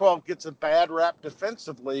Big 12 gets a bad rap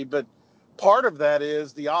defensively, but part of that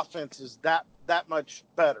is the offense is that much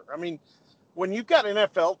better. When you've got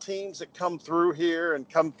NFL teams that come through here and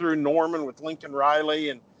come through Norman with Lincoln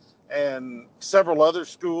Riley and several other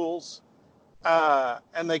schools,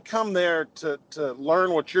 and they come there to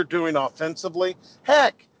learn what you're doing offensively.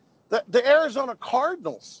 Heck, the Arizona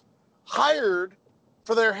Cardinals hired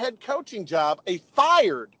for their head coaching job a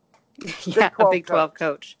fired Yeah, a Big 12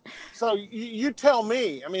 coach. So you tell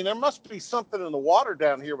me. I mean, there must be something in the water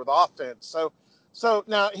down here with offense. So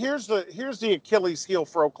now here's the Achilles heel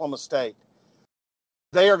for Oklahoma State.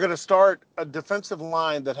 They are going to start a defensive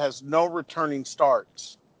line that has no returning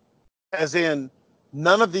starts, as in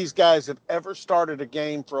none of these guys have ever started a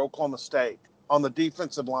game for Oklahoma State on the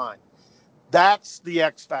defensive line. That's the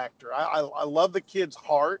X factor. I love the kids'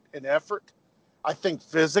 heart and effort. I think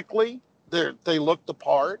physically they look the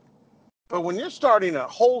part. But when you're starting a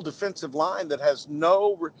whole defensive line that has and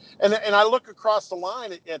I look across the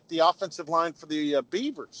line at the offensive line for the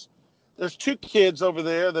Beavers, there's 2 kids over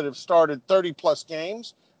there that have started 30-plus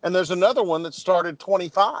games, and there's another one that started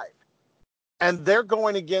 25. And they're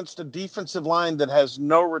going against a defensive line that has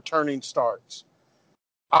no returning starts.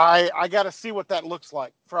 I got to see what that looks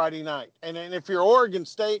like Friday night. And if you're Oregon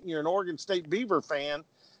State and you're an Oregon State Beaver fan,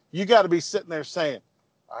 you got to be sitting there saying,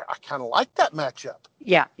 I kind of like that matchup.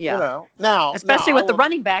 Yeah. You know, now especially with the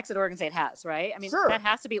running backs that Oregon State has, right? I mean, sure. That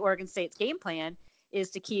has to be Oregon State's game plan,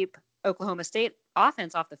 is to keep Oklahoma State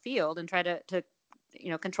offense off the field and try to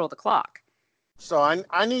control the clock. So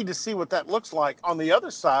I need to see what that looks like. On the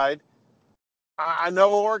other side, I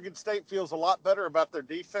know Oregon State feels a lot better about their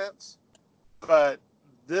defense, but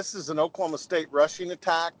this is an Oklahoma State rushing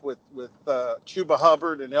attack with Chuba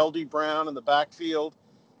Hubbard and L.D. Brown in the backfield,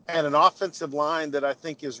 and an offensive line that I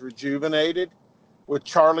think is rejuvenated with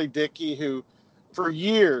Charlie Dickey, who for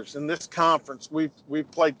years in this conference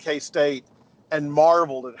we've played K-State and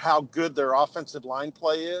marveled at how good their offensive line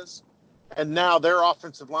play is. And now their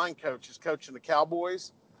offensive line coach is coaching the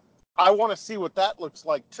Cowboys. I want to see what that looks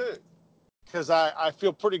like too, because I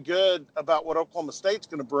feel pretty good about what Oklahoma State's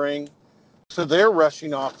going to bring to their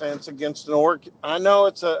rushing offense against an Oregon. I know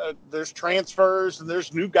there's transfers and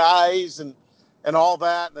there's new guys and all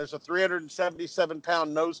that. And there's a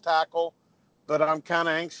 377-pound nose tackle, but I'm kind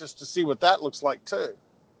of anxious to see what that looks like too.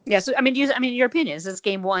 Yeah. So, your opinion, is this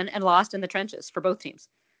game won and lost in the trenches for both teams?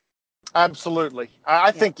 Absolutely.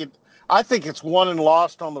 I think it's won and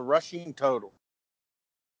lost on the rushing total.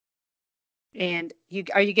 And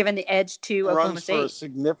are you giving the edge to Oklahoma State? For a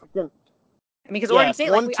significant. I mean, because Oregon State,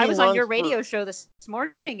 I was on your radio show this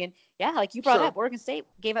morning, and like you brought up, Oregon State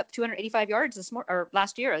gave up 285 yards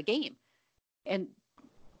last year a game, and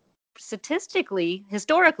statistically,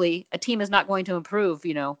 historically, a team is not going to improve,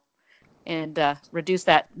 and reduce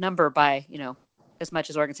that number by as much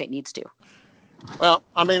as Oregon State needs to. Well,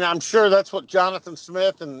 I mean, I'm sure that's what Jonathan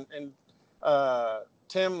Smith and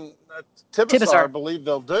Tim Tibesar believe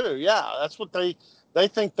they'll do. Yeah, that's what they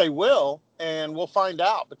think they will, and we'll find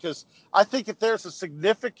out, because I think if there's a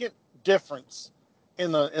significant difference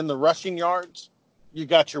in the rushing yards, you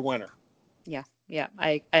got your winner. Yeah,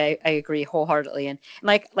 I agree wholeheartedly, and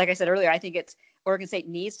like I said earlier, I think it's Oregon State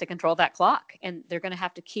needs to control that clock, and they're going to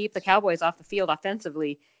have to keep the Cowboys off the field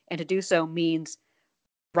offensively, and to do so means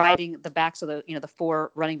riding the backs of the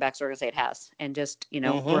 4 running backs Oregon State has, and just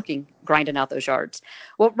grinding out those yards.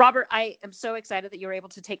 Well, Robert, I am so excited that you were able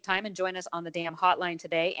to take time and join us on the Damn Hotline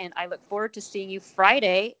today, and I look forward to seeing you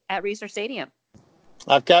Friday at Reser Stadium.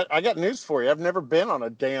 I got news for you. I've never been on a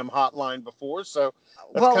Damn Hotline before, so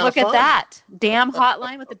well, look at that Damn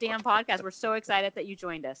Hotline with the Damn Podcast. We're so excited that you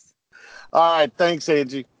joined us. All right, thanks,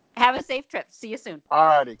 Angie. Have a safe trip. See you soon. All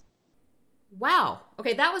righty. Wow.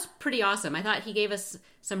 Okay, that was pretty awesome. I thought he gave us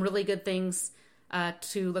some really good things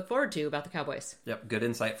to look forward to about the Cowboys. Yep, good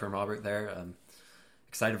insight from Robert there.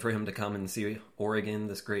 Excited for him to come and see Oregon,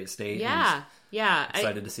 this great state. Yeah.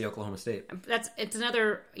 Excited to see Oklahoma State. It's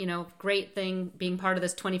another, great thing being part of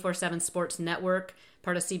this 24/7 sports network,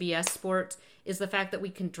 part of CBS Sports, is the fact that we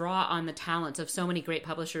can draw on the talents of so many great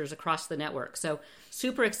publishers across the network. So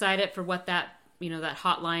super excited for what that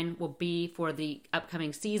hotline will be for the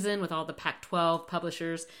upcoming season with all the Pac-12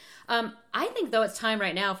 publishers. I think, though, it's time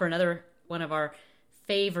right now for another one of our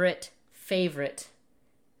favorite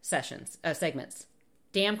segments.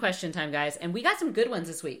 Damn question time, guys. And we got some good ones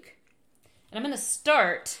this week. And I'm going to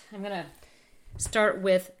start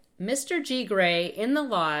with Mr. G. Gray in the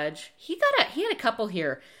Lodge. He had a couple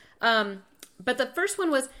here. But the first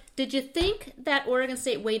one was, did you think that Oregon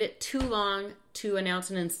State waited too long to announce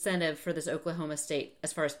an incentive for this Oklahoma State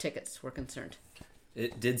as far as tickets were concerned?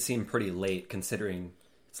 It did seem pretty late, considering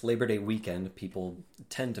it's Labor Day weekend. People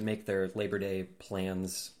tend to make their Labor Day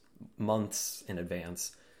plans months in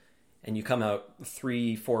advance. And you come out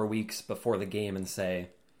 3-4 weeks before the game and say,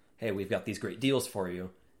 hey, we've got these great deals for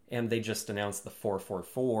you. And they just announced the 4-4-4.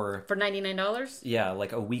 For $99? Yeah,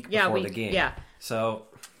 like a week before the game. Yeah. So,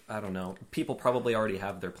 I don't know. People probably already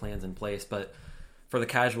have their plans in place, but for the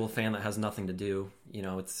casual fan that has nothing to do,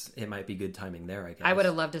 it might be good timing there, I guess. I would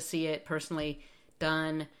have loved to see it personally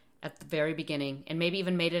done at the very beginning and maybe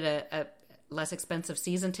even made it a less expensive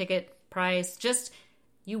season ticket price. Just,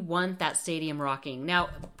 you want that stadium rocking. Now,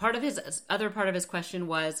 other part of his question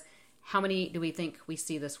was, how many do we think we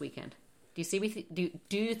see this weekend? Do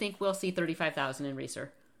you think we'll see 35,000 in Reser?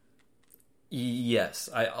 Yes,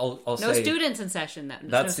 I'll say no students in session.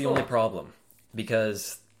 That's the only problem,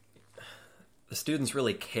 because the students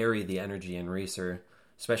really carry the energy in Reser,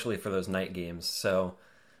 especially for those night games. So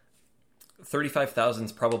 35,000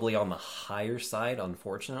 is probably on the higher side,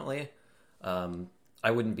 unfortunately. I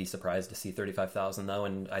wouldn't be surprised to see 35,000 though,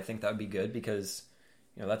 and I think that would be good because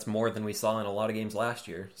that's more than we saw in a lot of games last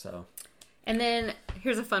year. So. And then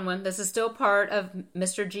here's a fun one. This is still part of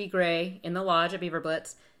Mr. G. Gray in the lodge at Beaver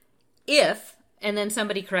Blitz. If, and then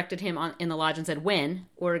somebody corrected him in the lodge and said when,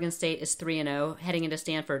 Oregon State is 3-0 heading into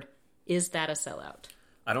Stanford, is that a sellout?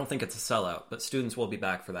 I don't think it's a sellout, but students will be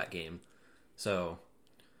back for that game. So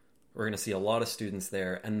we're going to see a lot of students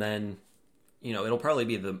there. And then, it'll probably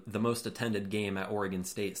be the most attended game at Oregon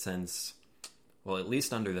State since, well, at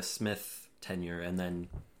least under the Smith tenure, and then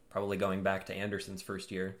probably going back to Anderson's first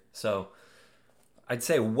year. So I'd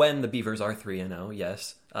say when the Beavers are 3-0,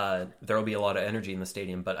 yes, there will be a lot of energy in the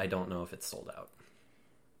stadium, but I don't know if it's sold out.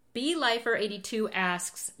 B. Lifer 82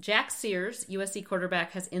 asks, Jack Sears, USC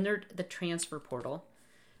quarterback, has entered the transfer portal.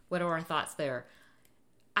 What are our thoughts there?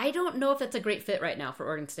 I don't know if that's a great fit right now for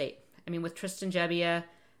Oregon State. I mean, with Tristan Gebbia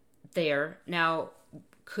there. Now,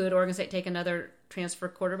 could Oregon State take another transfer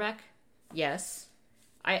quarterback? Yes.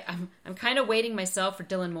 I'm kind of waiting myself for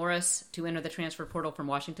Dylan Morris to enter the transfer portal from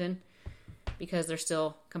Washington because they're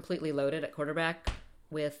still completely loaded at quarterback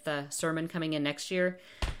with Sermon coming in next year.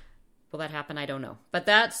 Will that happen? I don't know. But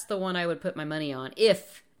that's the one I would put my money on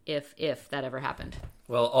if that ever happened.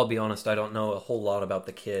 Well, I'll be honest, I don't know a whole lot about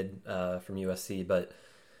the kid from USC, but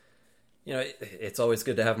it's always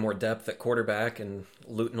good to have more depth at quarterback, and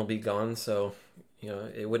Luton will be gone, so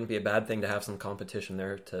it wouldn't be a bad thing to have some competition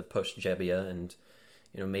there to push Gebbia and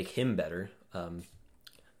make him better.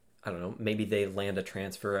 I don't know, maybe they land a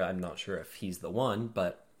transfer. I'm not sure if he's the one,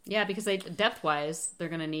 but yeah, because depth-wise, they're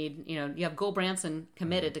going to need, you have Cole Branson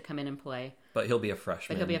committed to come in and play. But he'll be a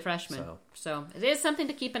freshman. So it is something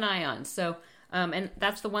to keep an eye on. So, and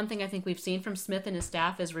that's the one thing I think we've seen from Smith and his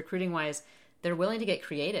staff is recruiting-wise, they're willing to get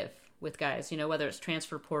creative with guys, whether it's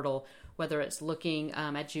transfer portal, whether it's looking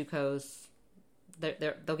at JUCOs,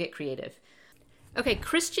 they'll get creative. Okay,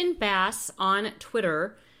 Christian Bass on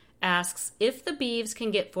Twitter asks, if the Beavs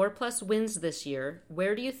can get 4+ wins this year,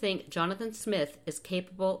 where do you think Jonathan Smith is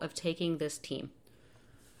capable of taking this team?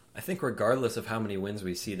 I think regardless of how many wins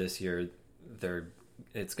we see this year,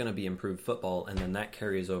 it's going to be improved football, and then that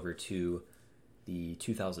carries over to the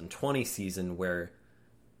 2020 season where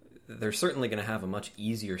they're certainly going to have a much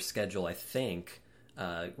easier schedule, I think.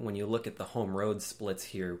 When you look at the home road splits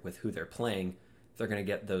here with who they're playing, they're going to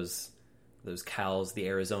get those Cals, the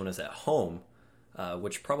Arizonas at home,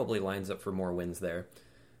 which probably lines up for more wins there.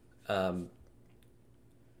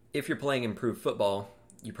 If you're playing improved football,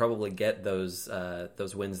 you probably get those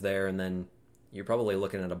wins there, and then you're probably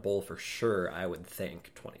looking at a bowl for sure, I would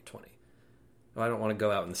think, 2020. Well, I don't want to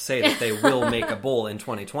go out and say that they will make a bowl in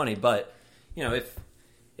 2020, but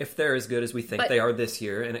if they're as good as we think they are this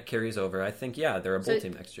year and it carries over, I think, yeah, they're a bowl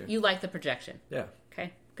team next year. You like the projection? Yeah.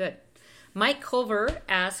 Okay, good. Mike Culver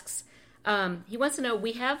asks, he wants to know,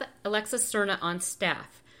 we have Alexis Cerna on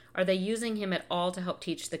staff. Are they using him at all to help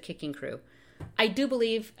teach the kicking crew? I do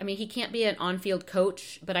believe, he can't be an on-field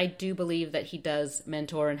coach, but I do believe that he does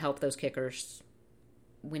mentor and help those kickers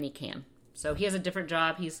when he can. So he has a different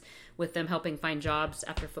job. He's with them helping find jobs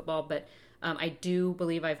after football, but I do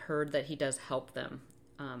believe I've heard that he does help them.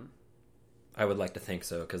 I would like to think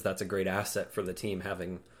so, because that's a great asset for the team,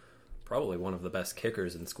 having probably one of the best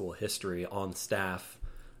kickers in school history on staff,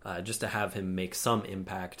 just to have him make some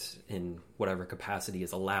impact in whatever capacity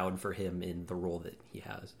is allowed for him in the role that he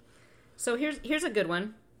has. So here's a good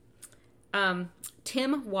one.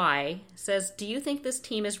 Tim Y says, do you think this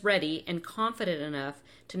team is ready and confident enough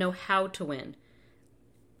to know how to win?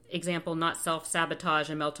 Example, not self-sabotage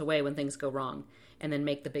and melt away when things go wrong, and then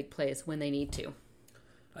make the big plays when they need to.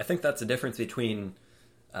 I think that's the difference between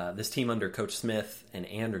this team under Coach Smith and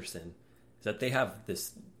Anderson, is that they have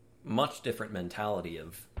this much different mentality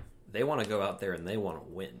of they want to go out there and they want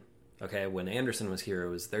to win. Okay, when Anderson was here, it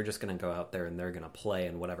was they're just going to go out there and they're going to play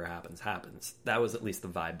and whatever happens, happens. That was at least the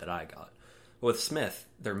vibe that I got. With Smith,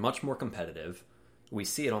 they're much more competitive. We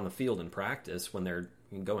see it on the field in practice when they're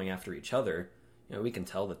going after each other. We can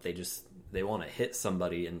tell that they want to hit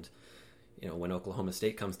somebody, and when Oklahoma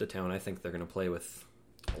State comes to town, I think they're going to play with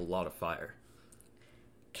a lot of fire.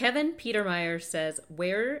 Kevin Petermeyer says,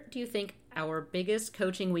 where do you think our biggest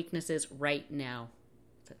coaching weakness is right now?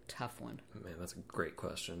 It's a tough one. Man, that's a great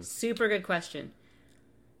question. Super good question.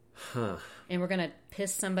 Huh. And we're going to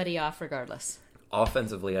piss somebody off regardless.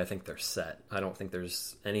 Offensively, I think they're set. I don't think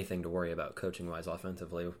there's anything to worry about coaching-wise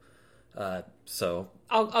offensively. So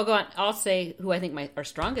I'll go on. I'll say who I think our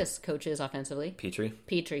strongest coach is offensively. Petrie.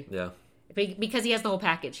 Yeah. Because he has the whole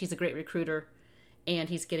package. He's a great recruiter, and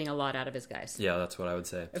he's getting a lot out of his guys. Yeah, that's what I would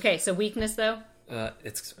say. Okay, so weakness, though?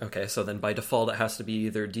 It's okay, so then by default it has to be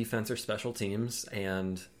either defense or special teams,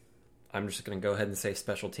 and I'm just going to go ahead and say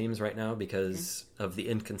special teams right now because of the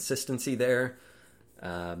inconsistency there,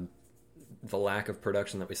 the lack of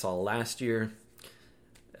production that we saw last year.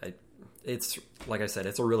 It's, like I said,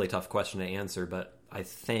 it's a really tough question to answer, but I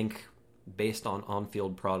think based on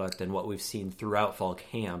on-field product and what we've seen throughout fall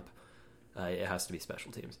camp, it has to be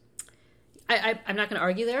special teams. I'm not going to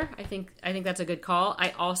argue there. I think that's a good call.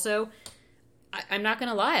 I'm not going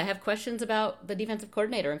to lie. I have questions about the defensive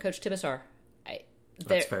coordinator and Coach Tibesar.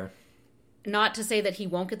 That's fair. Not to say that he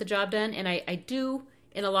won't get the job done, and I do,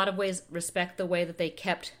 in a lot of ways, respect the way that they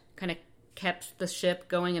kept the ship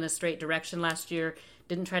going in a straight direction last year.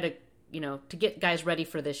 Didn't try to, to get guys ready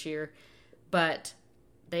for this year, but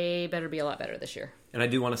they better be a lot better this year. And I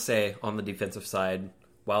do want to say, on the defensive side,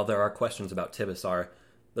 while there are questions about Tibesar,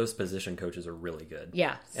 those position coaches are really good.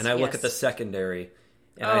 Yeah. And I look at the secondary,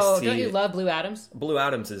 and I see... don't you love Blue Adams? Blue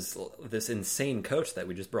Adams is this insane coach that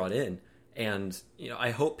we just brought in. And,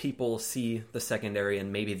 I hope people see the secondary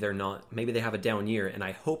and maybe they have a down year, and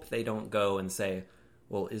I hope they don't go and say,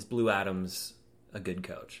 well, is Blue Adams a good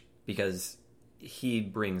coach? Because he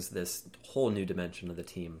brings this whole new dimension to the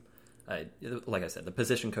team. Like I said, the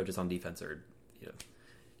position coaches on defense are,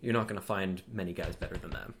 you're not going to find many guys better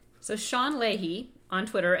than them. So Sean Leahy on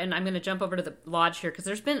Twitter, and I'm going to jump over to the Lodge here because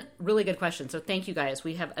there's been really good questions. So thank you guys.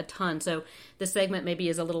 We have a ton. So this segment maybe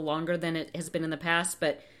is a little longer than it has been in the past,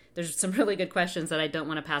 but there's some really good questions that I don't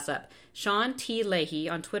want to pass up. Sean T. Leahy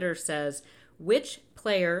on Twitter says, which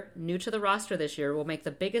player new to the roster this year will make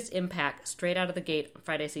the biggest impact straight out of the gate on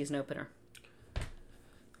Friday season opener?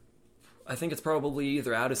 I think it's probably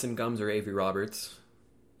either Addison Gums or Avery Roberts,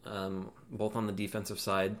 both on the defensive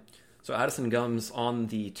side. So Addison Gums on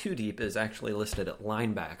the 2-deep is actually listed at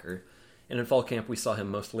linebacker, and in fall camp we saw him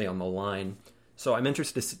mostly on the line. So I'm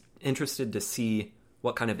interested to see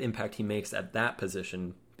what kind of impact he makes at that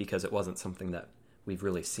position because it wasn't something that we've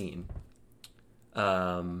really seen.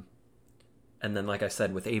 And then, like I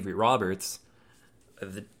said, with Avery Roberts,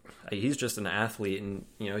 he's just an athlete, and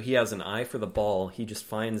he has an eye for the ball. He just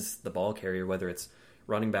finds the ball carrier, whether it's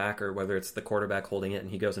running back or whether it's the quarterback holding it, and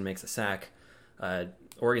he goes and makes a sack.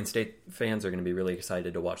 Oregon State fans are going to be really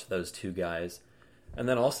excited to watch those two guys. And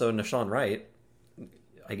then also Nashawn Wright,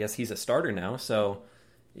 I guess he's a starter now, so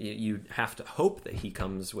you have to hope that he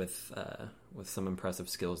comes with some impressive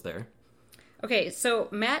skills there. Okay, so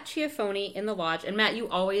Matt Chiafoni in the Lodge, and Matt, you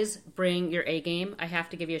always bring your A game. I have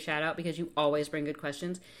to give you a shout out because you always bring good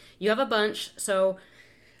questions. You have a bunch, so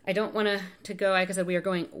I don't want to go. Like I said, we are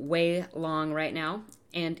going way long right now.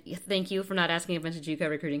 And thank you for not asking a bunch of JUCO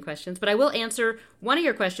recruiting questions. But I will answer one of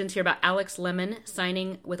your questions here about Alex Lemon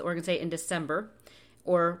signing with Oregon State in December.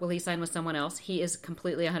 Or will he sign with someone else? He is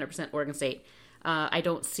completely 100% Oregon State. I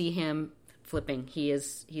don't see him flipping.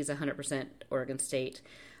 He's 100% Oregon State.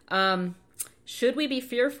 Should we be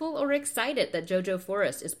fearful or excited that JoJo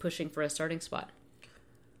Forrest is pushing for a starting spot?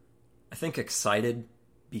 I think excited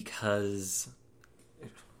because,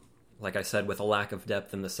 like I said, with a lack of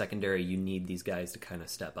depth in the secondary, you need these guys to kind of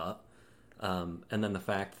step up. And then the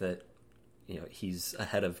fact that, he's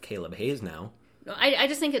ahead of Caleb Hayes now. I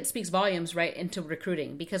just think it speaks volumes right into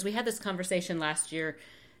recruiting because we had this conversation last year,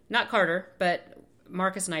 not Carter, but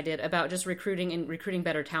Marcus and I did, about just recruiting and recruiting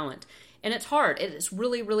better talent. And it's hard. It's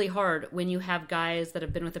really, really hard when you have guys that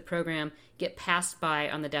have been with the program get passed by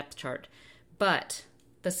on the depth chart. But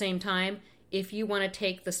at the same time, if you want to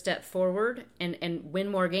take the step forward and win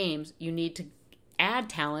more games, you need to add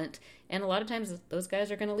talent. And a lot of times those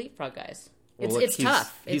guys are going to leapfrog guys. It's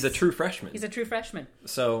tough. He's a true freshman. He's a true freshman.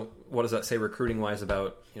 So what does that say recruiting-wise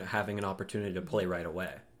about having an opportunity to play right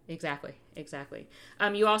away? Exactly.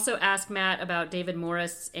 You also asked Matt about David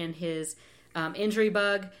Morris and his injury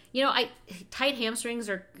bug. Tight hamstrings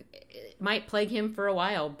might plague him for a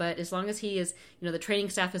while, but as long as he is, the training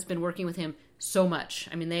staff has been working with him so much.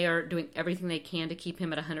 I mean, they are doing everything they can to keep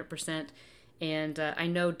him at 100%. And I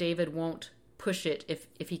know David won't push it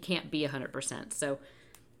if he can't be 100%. So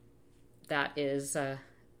that is,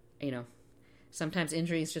 sometimes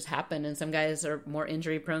injuries just happen, and some guys are more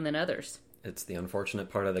injury prone than others. It's the unfortunate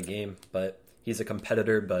part of the game, but He's a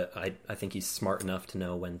competitor, but I think he's smart enough to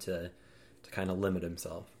know when to kind of limit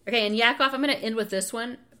himself. Okay, and Yakov, I'm going to end with this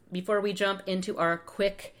one before we jump into our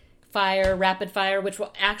quick fire, rapid fire, which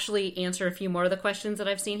will actually answer a few more of the questions that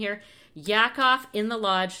I've seen here. Yakov in the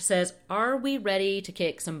lodge says, are we ready to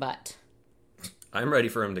kick some butt? I'm ready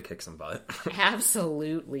for him to kick some butt.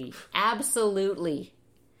 Absolutely. Absolutely.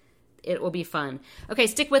 It will be fun. Okay,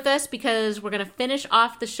 stick with us because we're going to finish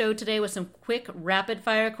off the show today with some quick rapid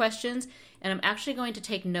fire questions. And I'm actually going to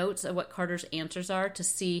take notes of what Carter's answers are to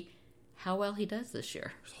see how well he does this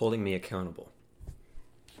year. He's holding me accountable.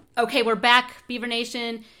 Okay, we're back. Beaver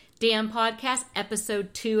Nation Damn Podcast,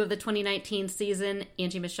 episode 2 of the 2019 season.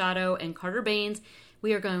 Angie Machado and Carter Baines.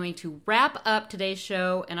 We are going to wrap up today's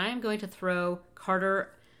show, and I am going to throw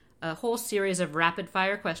Carter a whole series of rapid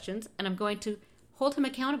fire questions, and I'm going to hold him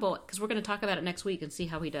accountable because we're going to talk about it next week and see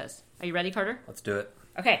how he does. Are you ready, Carter? Let's do it.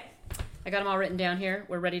 Okay, I got them all written down here.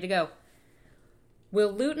 We're ready to go.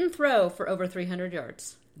 Will Luton throw for over 300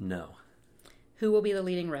 yards? No. Who will be the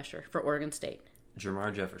leading rusher for Oregon State?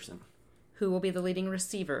 Jamar Jefferson. Who will be the leading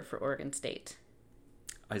receiver for Oregon State?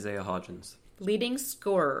 Isaiah Hodgins. Leading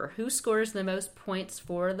scorer. Who scores the most points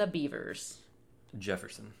for the Beavers?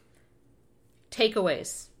 Jefferson.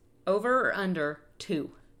 Takeaways. Over or under 2?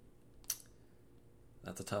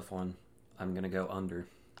 That's a tough one. I'm going to go under.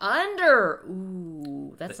 Under!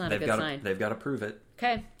 Ooh, that's not a good sign. They've got to prove it.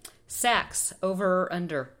 Okay. Sacks. Over or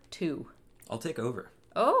under 2? I'll take over.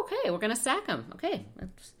 Oh, okay. We're going to sack them. Okay.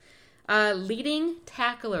 Leading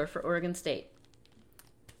tackler for Oregon State.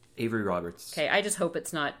 Avery Roberts. Okay, I just hope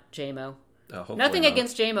it's not J-Mo. Nothing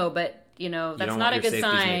against J-Mo, but, that's not a good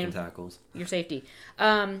sign. Tackles. Your safety.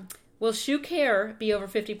 Will Shuker be over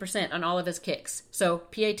 50% on all of his kicks? So,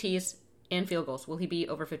 PATs and field goals. Will he be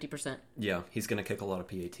over 50%? Yeah, he's going to kick a lot of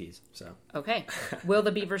PATs. So. Okay. Will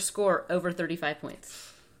the Beavers score over 35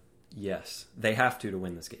 points? Yes. They have to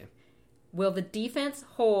win this game. Will the defense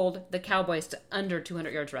hold the Cowboys to under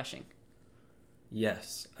 200 yards rushing?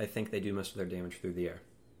 Yes. I think they do most of their damage through the air.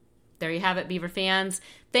 There you have it, Beaver fans.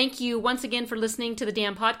 Thank you once again for listening to the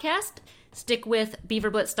Damn Podcast. Stick with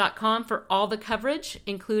beaverblitz.com for all the coverage,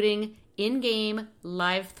 including in-game,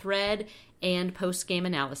 live thread, and post-game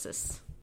analysis.